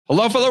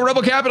Hello, fellow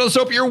Rebel Capitalists.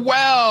 Hope you're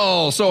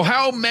well. So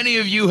how many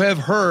of you have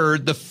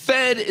heard the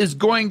Fed is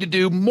going to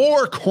do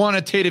more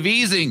quantitative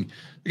easing?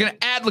 They're going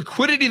to add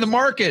liquidity to the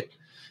market,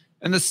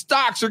 and the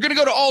stocks are going to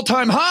go to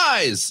all-time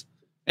highs.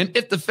 And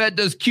if the Fed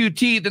does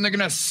QT, then they're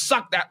going to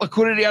suck that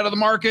liquidity out of the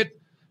market,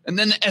 and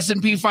then the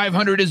S&P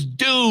 500 is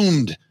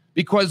doomed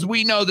because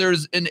we know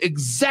there's an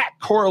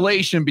exact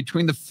correlation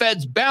between the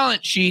Fed's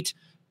balance sheet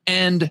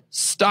and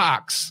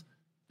stocks.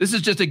 This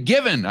is just a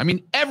given. I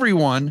mean,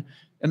 everyone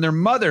and their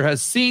mother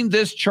has seen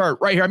this chart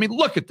right here. I mean,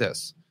 look at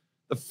this.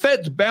 The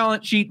Fed's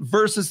balance sheet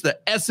versus the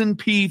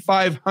S&P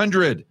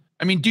 500.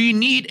 I mean, do you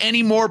need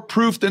any more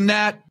proof than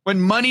that? When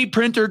money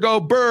printer go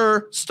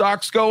burr,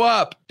 stocks go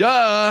up.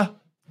 Duh.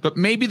 But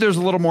maybe there's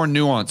a little more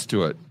nuance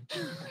to it.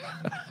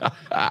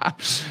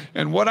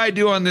 And what I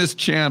do on this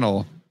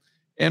channel,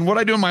 and what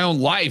I do in my own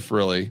life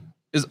really,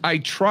 is I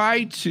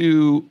try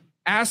to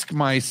ask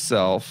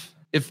myself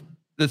if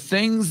the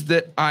things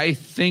that I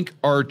think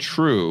are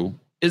true,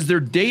 is there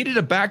data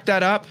to back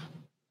that up?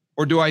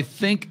 Or do I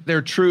think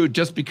they're true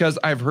just because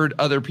I've heard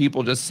other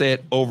people just say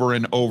it over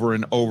and over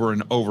and over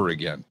and over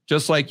again?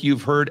 Just like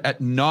you've heard ad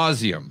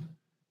nauseum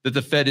that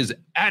the Fed is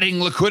adding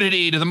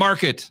liquidity to the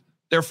market,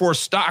 therefore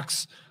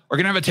stocks are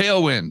going to have a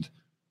tailwind,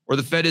 or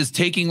the Fed is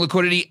taking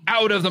liquidity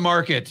out of the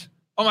market.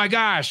 Oh my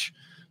gosh,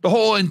 the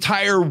whole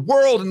entire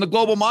world in the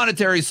global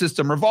monetary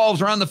system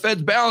revolves around the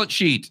Fed's balance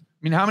sheet.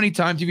 I mean, how many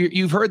times have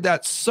you've heard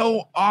that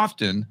so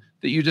often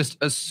that you just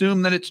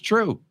assume that it's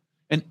true?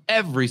 And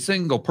every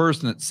single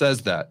person that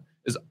says that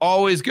is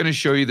always going to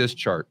show you this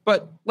chart.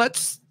 But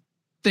let's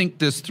think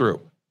this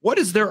through. What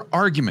is their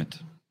argument?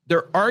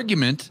 Their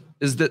argument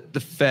is that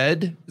the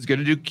Fed is going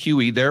to do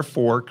QE,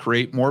 therefore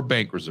create more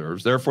bank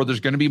reserves. Therefore,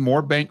 there's going to be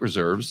more bank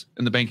reserves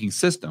in the banking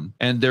system.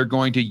 And they're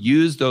going to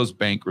use those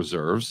bank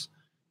reserves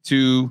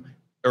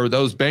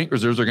those bank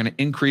reserves are going to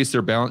increase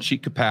their balance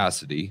sheet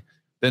capacity.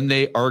 Then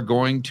they are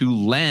going to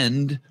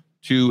lend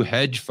to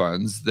hedge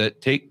funds that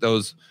take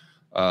those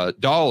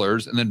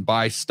dollars and then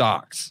buy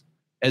stocks,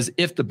 as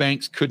if the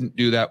banks couldn't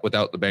do that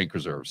without the bank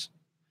reserves,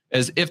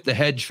 as if the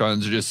hedge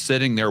funds are just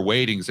sitting there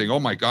waiting saying, oh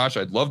my gosh,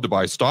 I'd love to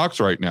buy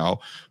stocks right now,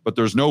 but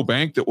there's no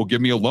bank that will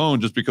give me a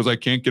loan just because I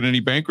can't get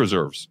any bank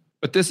reserves.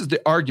 But this is the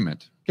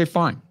argument. Okay,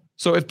 fine.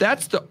 So if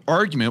that's the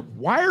argument,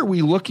 why are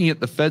we looking at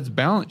the Fed's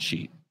balance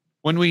sheet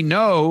when we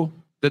know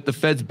that the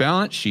Fed's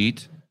balance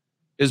sheet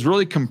is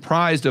really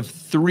comprised of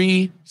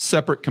three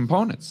separate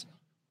components?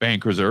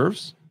 Bank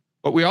reserves,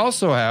 but we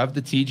also have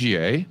the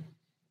TGA,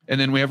 and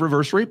then we have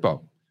reverse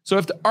repo. So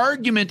if the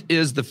argument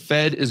is the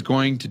Fed is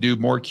going to do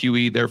more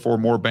QE, therefore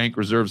more bank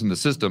reserves in the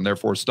system,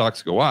 therefore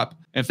stocks go up,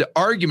 and if the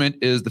argument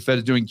is the Fed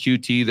is doing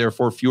QT,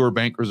 therefore fewer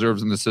bank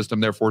reserves in the system,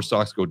 therefore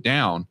stocks go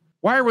down,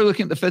 why are we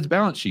looking at the Fed's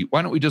balance sheet?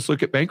 Why don't we just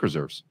look at bank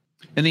reserves?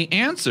 And the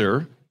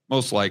answer,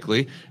 most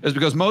likely, is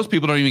because most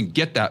people don't even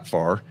get that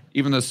far,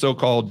 even the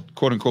so-called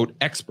quote-unquote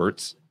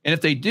experts. And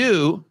if they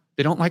do,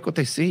 they don't like what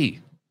they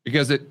see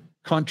because it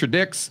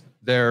contradicts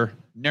their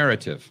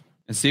narrative.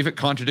 And see, if it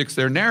contradicts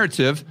their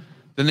narrative,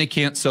 then they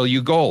can't sell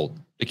you gold.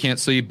 They can't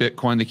sell you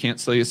Bitcoin. They can't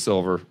sell you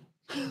silver.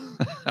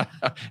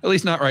 At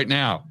least not right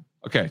now.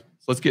 Okay, so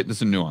let's get into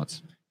some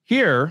nuance.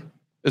 Here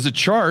is a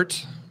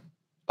chart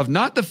of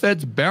not the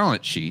Fed's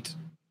balance sheet,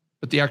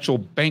 but the actual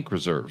bank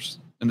reserves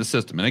in the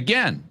system. And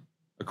again,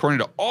 according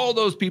to all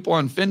those people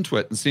on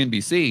FinTwit and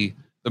CNBC,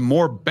 the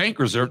more bank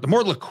reserve, the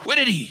more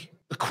liquidity.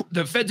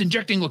 The Fed's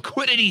injecting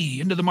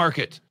liquidity into the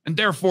market, and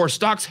therefore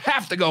stocks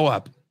have to go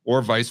up,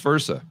 or vice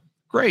versa.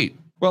 Great.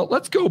 Well,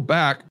 let's go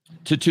back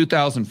to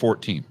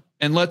 2014,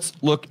 and let's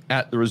look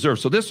at the reserve.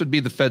 So this would be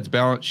the Fed's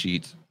balance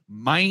sheet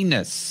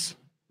minus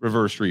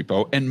reverse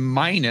repo and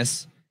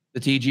minus the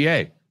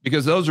TGA,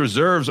 because those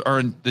reserves are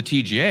in the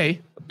TGA.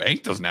 The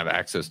bank doesn't have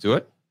access to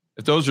it.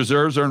 If those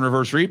reserves are in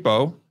reverse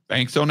repo,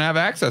 banks don't have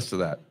access to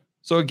that.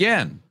 So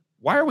again,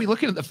 why are we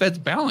looking at the Fed's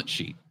balance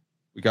sheet?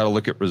 We got to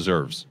look at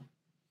reserves.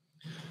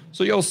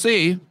 So you'll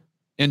see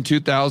in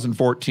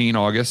 2014,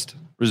 August,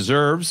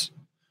 reserves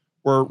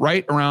were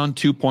right around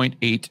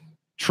 2.8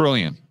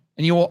 trillion.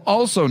 And you will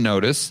also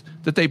notice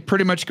that they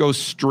pretty much go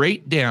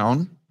straight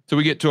down till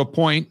we get to a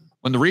point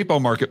when the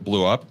repo market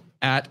blew up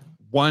at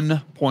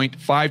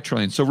 1.5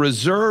 trillion. So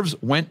reserves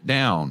went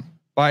down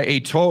by a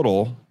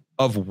total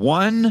of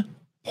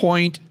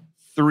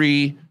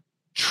 $1.3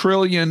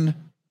 trillion.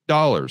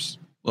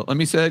 Let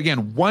me say that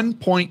again,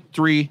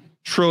 $1.3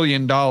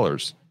 trillion.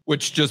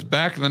 Which just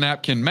back of the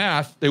napkin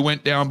math, they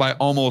went down by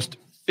almost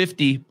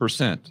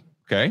 50%,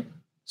 okay?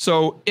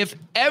 So if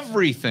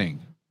everything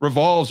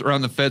revolves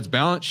around the Fed's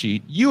balance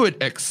sheet, you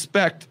would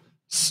expect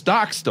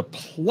stocks to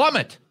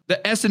plummet.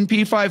 The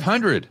S&P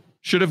 500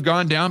 should have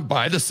gone down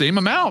by the same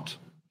amount,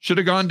 should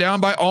have gone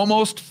down by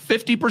almost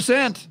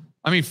 50%.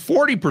 I mean,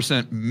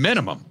 40%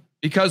 minimum,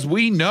 because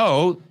we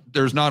know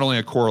there's not only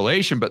a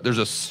correlation, but there's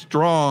a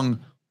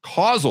strong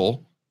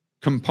causal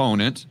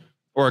component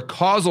or a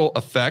causal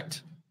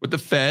effect with the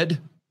Fed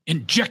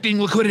injecting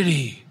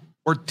liquidity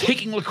or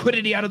taking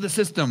liquidity out of the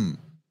system.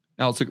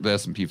 Now let's look at the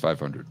S&P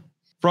 500.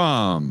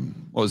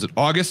 From,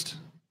 August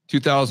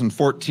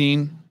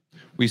 2014,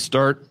 we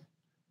start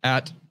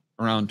at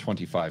around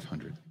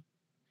 2,500.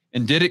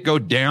 And did it go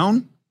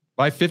down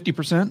by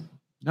 50%?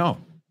 No.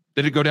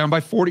 Did it go down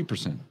by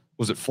 40%?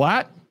 Was it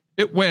flat?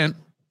 It went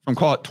from,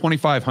 call it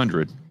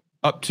 2,500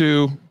 up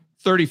to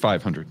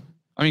 3,500.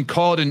 I mean,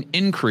 call it an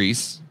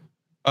increase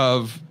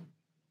of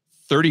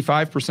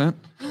 35%.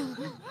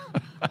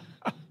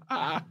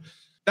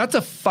 That's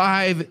a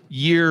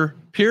 5-year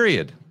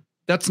period.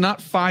 That's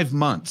not 5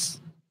 months.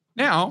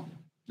 Now,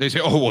 they say,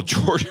 oh, well,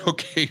 George,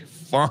 okay,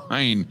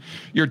 fine.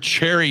 You're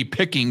cherry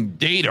picking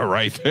data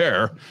right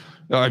there.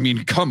 I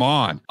mean, come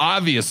on.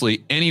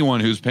 Obviously, anyone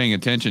who's paying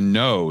attention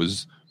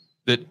knows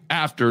that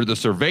after the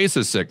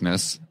Cerveza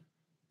sickness,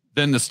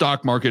 then the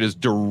stock market is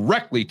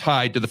directly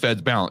tied to the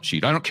Fed's balance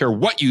sheet. I don't care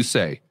what you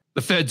say.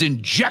 The Fed's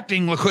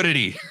injecting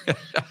liquidity.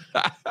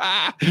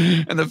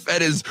 And the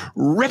Fed is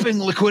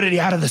ripping liquidity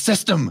out of the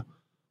system.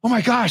 Oh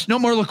my gosh, no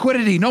more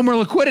liquidity, no more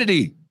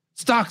liquidity.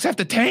 Stocks have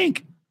to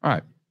tank. All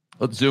right,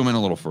 let's zoom in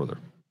a little further.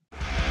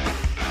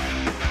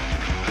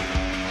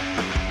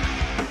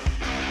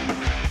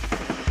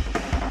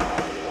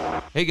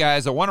 Hey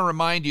guys, I want to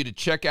remind you to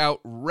check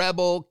out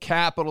Rebel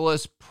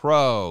Capitalist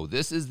Pro.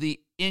 This is the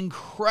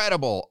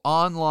incredible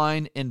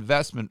online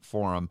investment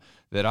forum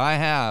that I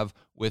have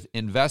with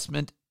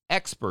investment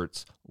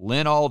experts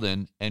Lynn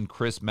Alden and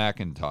Chris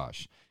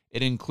McIntosh.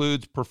 It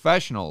includes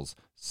professionals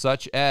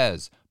such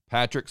as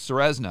Patrick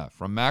Ceresna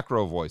from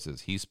Macro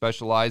Voices. He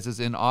specializes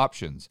in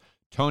options.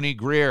 Tony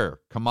Greer,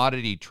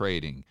 commodity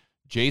trading.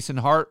 Jason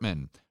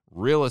Hartman,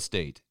 real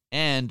estate.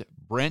 And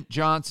Brent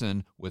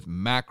Johnson with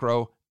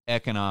macro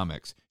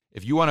economics.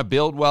 If you want to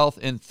build wealth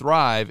and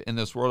thrive in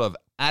this world of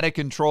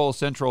out-of-control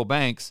central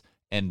banks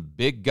and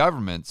big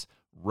governments,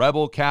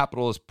 Rebel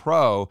Capitalist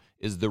Pro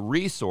is the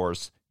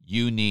resource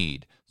you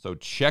need. So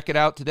check it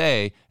out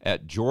today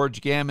at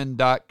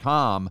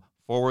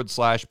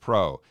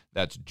georgegammon.com/pro.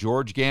 That's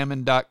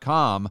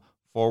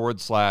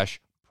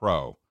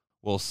georgegammon.com/pro.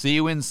 We'll see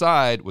you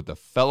inside with the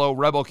fellow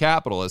Rebel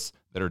capitalists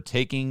that are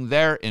taking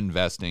their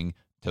investing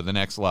to the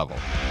next level.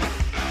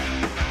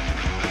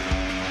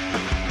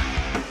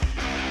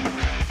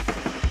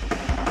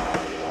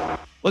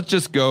 Let's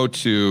just go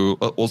to,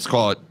 let's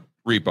call it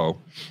repo,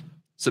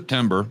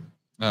 September.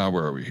 Where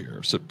are we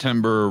here?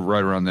 September,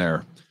 right around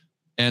there.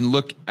 And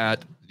look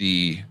at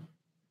the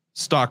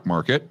stock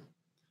market.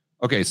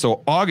 Okay,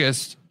 so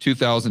August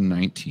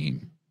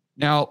 2019.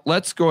 Now,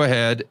 let's go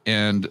ahead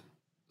and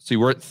see,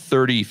 we're at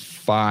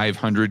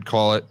 3,500,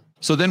 call it.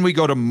 So then we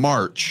go to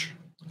March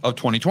of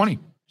 2020.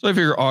 So I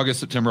figure August,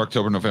 September,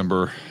 October,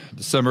 November,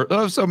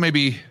 December. So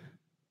maybe,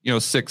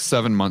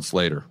 6-7 months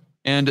later.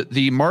 And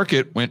the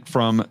market went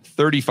from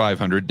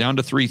 3,500 down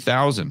to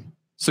 3,000.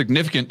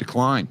 Significant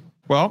decline.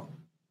 Well,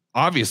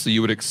 obviously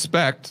you would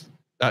expect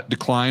that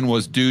decline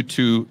was due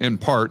to, in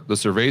part, the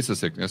Cerveza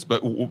sickness,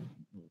 but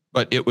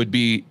it would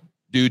be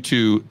due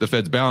to the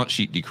Fed's balance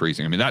sheet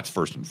decreasing. I mean, that's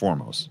first and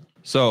foremost.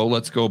 So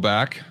let's go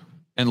back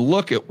and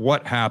look at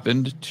what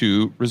happened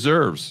to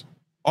reserves.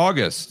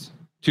 August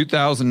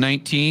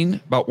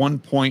 2019, about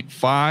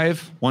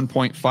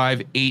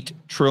 1.58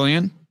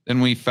 trillion.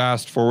 Then we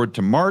fast forward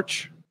to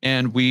March,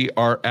 and we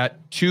are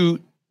at 2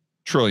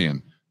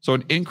 trillion. So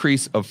an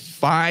increase of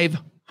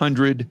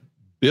 $500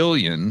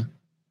 billion,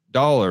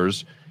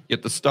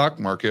 yet the stock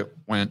market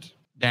went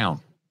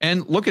down.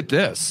 And look at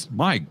this.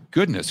 My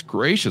goodness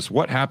gracious,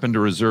 what happened to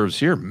reserves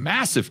here?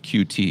 Massive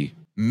QT.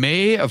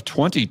 May of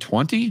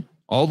 2020,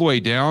 all the way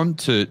down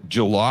to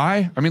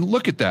July. I mean,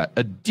 look at that.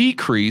 A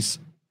decrease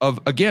of,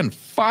 again,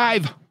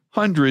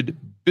 $500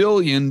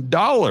 billion.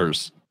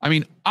 I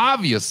mean,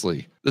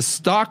 obviously, the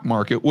stock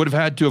market would have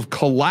had to have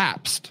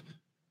collapsed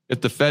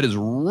if the Fed is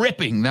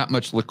ripping that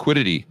much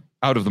liquidity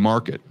out of the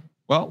market.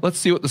 Well, let's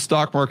see what the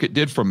stock market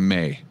did from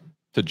May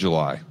to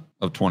July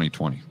of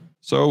 2020.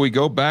 So we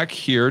go back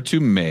here to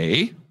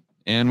May,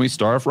 and we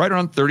start off right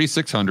around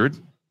 3,600.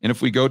 And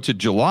if we go to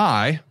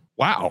July,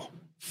 wow,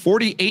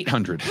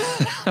 4,800.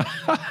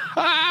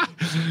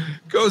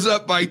 Goes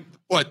up by,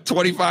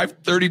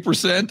 25,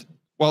 30%,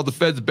 while the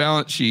Fed's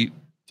balance sheet,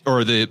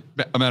 or the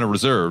amount of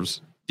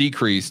reserves,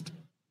 decreased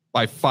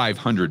by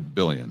 500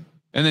 billion.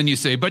 And then you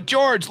say, but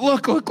George,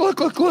 look,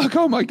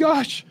 oh my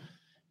gosh.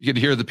 You can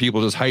hear the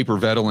people just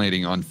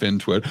hyperventilating on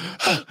FinTwit.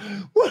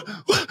 What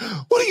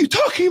are you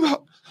talking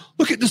about?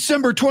 Look at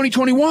December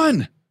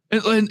 2021.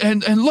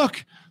 And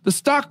look, the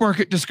stock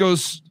market just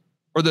goes,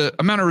 or the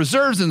amount of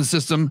reserves in the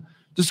system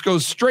just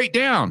goes straight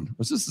down.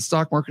 Was this the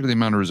stock market or the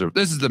amount of reserve?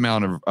 This is the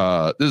amount of,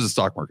 this is the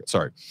stock market,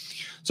 sorry.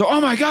 So,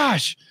 oh my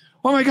gosh,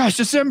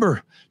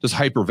 December. Just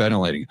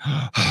hyperventilating,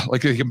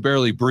 like they can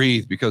barely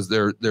breathe because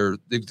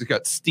they've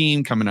got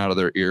steam coming out of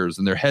their ears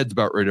and their head's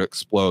about ready to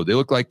explode. They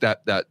look like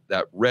that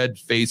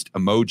red-faced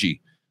emoji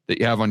that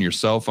you have on your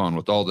cell phone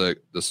with all the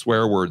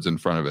swear words in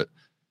front of it.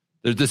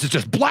 This is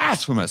just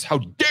blasphemous. How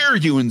dare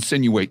you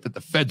insinuate that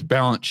the Fed's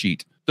balance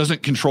sheet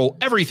doesn't control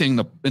everything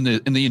in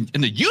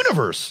the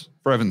universe?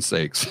 For heaven's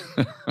sakes.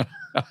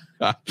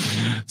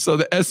 So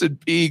the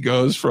S&P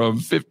goes from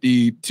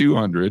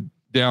 5,200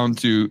 down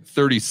to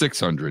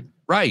 3,600.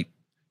 Right.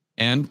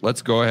 And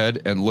let's go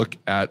ahead and look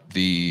at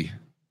the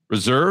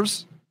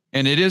reserves.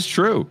 And it is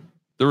true.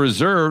 The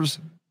reserves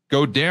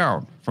go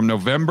down from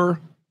November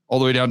all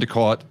the way down to,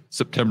 call it,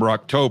 September,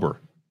 October.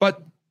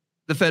 But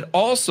the Fed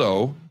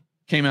also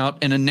came out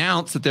and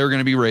announced that they were going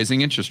to be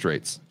raising interest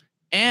rates.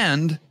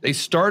 And they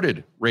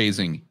started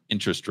raising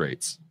interest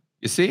rates.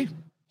 You see?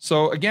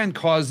 So again,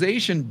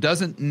 correlation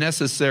doesn't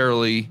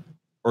necessarily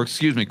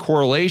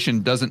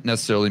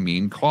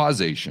mean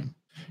causation.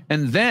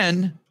 And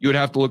then you would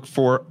have to look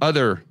for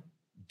other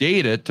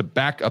data to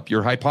back up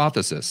your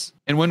hypothesis.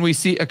 And when we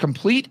see a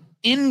complete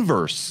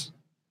inverse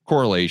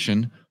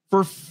correlation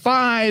for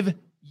 5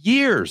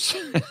 years,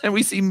 and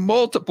we see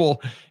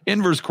multiple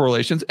inverse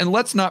correlations, and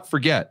let's not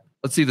forget,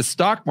 let's see, the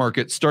stock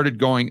market started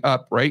going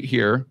up right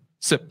here,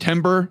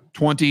 September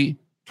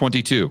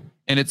 2022,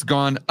 and it's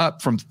gone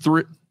up from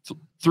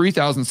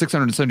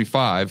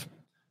 3,675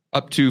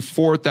 up to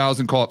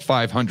 4,000, call it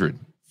 500,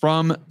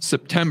 from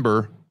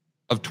September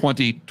of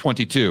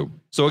 2022.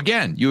 So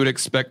again, you would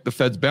expect the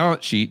Fed's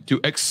balance sheet to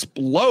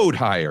explode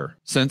higher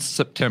since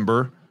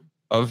September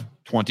of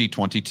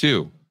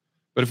 2022.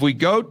 But if we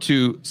go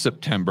to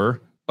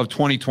September of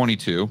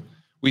 2022,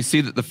 we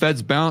see that the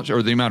Fed's balance,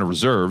 or the amount of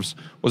reserves,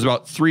 was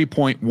about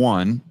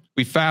 3.1.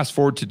 We fast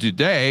forward to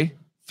today,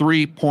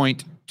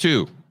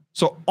 3.2.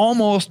 So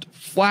almost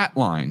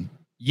flatline,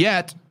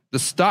 yet the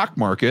stock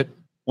market,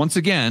 once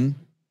again,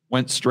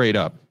 went straight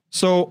up.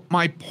 So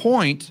my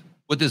point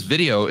with this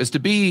video is to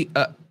be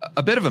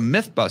a bit of a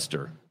myth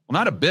buster. Well,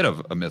 not a bit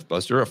of a myth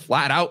buster, a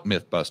flat out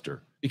myth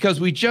buster,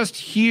 because we just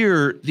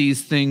hear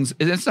these things.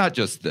 And it's not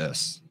just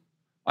this.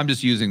 I'm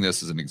just using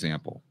this as an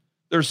example.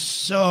 There's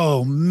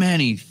so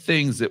many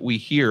things that we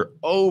hear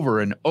over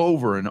and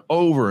over and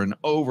over and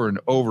over and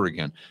over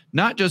again,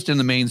 not just in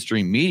the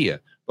mainstream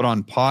media, but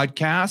on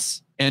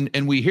podcasts. And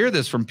we hear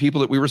this from people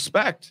that we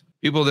respect,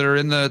 people that are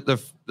in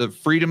the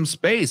freedom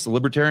space, the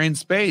libertarian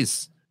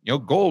space,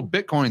 gold,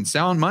 Bitcoin,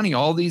 sound money,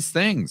 all these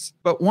things.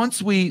 But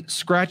once we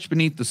scratch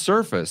beneath the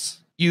surface,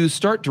 you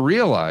start to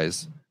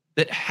realize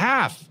that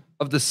half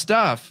of the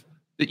stuff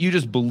that you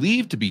just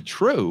believe to be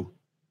true,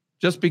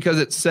 just because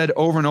it's said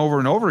over and over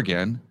and over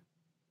again,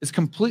 is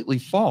completely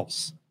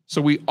false.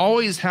 So we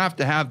always have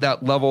to have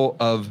that level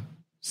of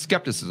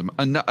skepticism,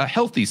 a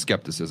healthy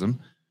skepticism,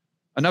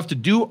 enough to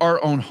do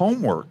our own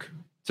homework,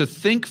 to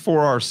think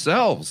for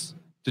ourselves,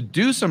 to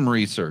do some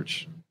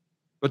research,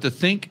 but to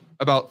think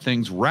about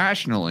things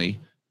rationally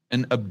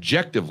and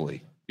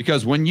objectively.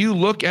 Because when you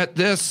look at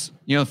this,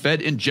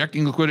 Fed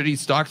injecting liquidity,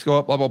 stocks go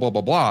up, blah, blah, blah,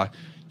 blah, blah,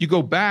 you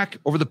go back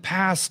over the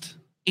past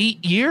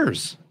 8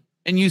 years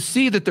and you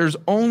see that there's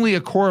only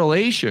a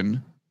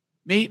correlation,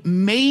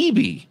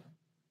 maybe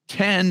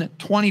 10,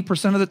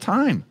 20% of the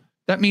time.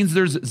 That means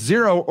there's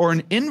zero or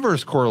an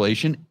inverse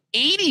correlation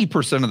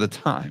 80% of the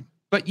time.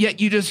 But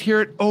yet you just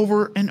hear it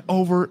over and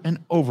over and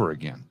over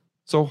again.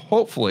 So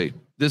hopefully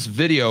this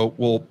video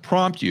will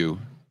prompt you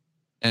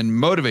and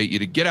motivate you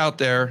to get out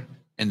there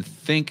and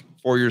think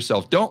for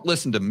yourself. Don't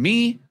listen to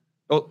me.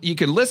 Well, you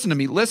can listen to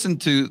me, listen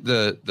to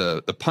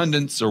the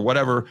pundits or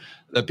whatever,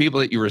 the people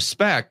that you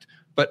respect,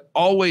 but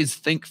always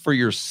think for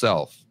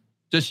yourself.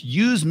 Just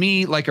use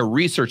me like a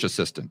research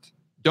assistant.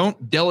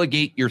 Don't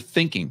delegate your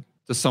thinking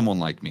to someone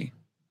like me.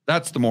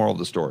 That's the moral of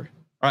the story.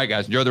 All right,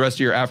 guys, enjoy the rest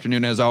of your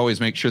afternoon. As always,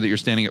 make sure that you're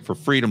standing up for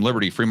freedom,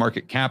 liberty, free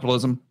market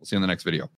capitalism. We'll see you in the next video.